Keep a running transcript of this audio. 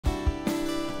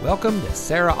Welcome to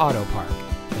Serra Auto Park,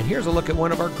 and here's a look at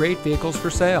one of our great vehicles for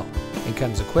sale. It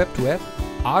comes equipped with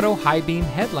auto high beam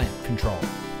headlamp control,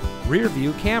 rear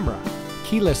view camera,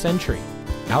 keyless entry,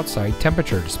 outside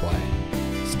temperature display,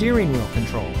 steering wheel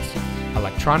controls,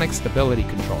 electronic stability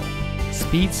control,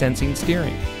 speed sensing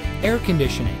steering, air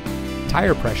conditioning,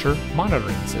 tire pressure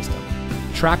monitoring system,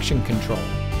 traction control,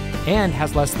 and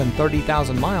has less than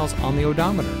 30,000 miles on the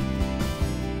odometer.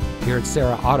 Here at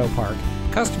Serra Auto Park,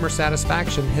 customer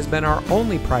satisfaction has been our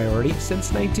only priority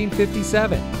since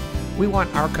 1957. We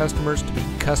want our customers to be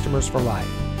customers for life,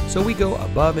 so we go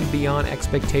above and beyond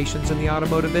expectations in the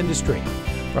automotive industry.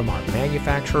 From our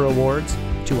manufacturer awards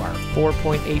to our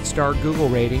 4.8-star Google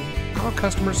rating, our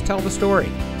customers tell the story.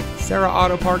 Serra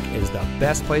Auto Park is the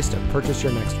best place to purchase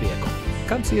your next vehicle.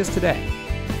 Come see us today.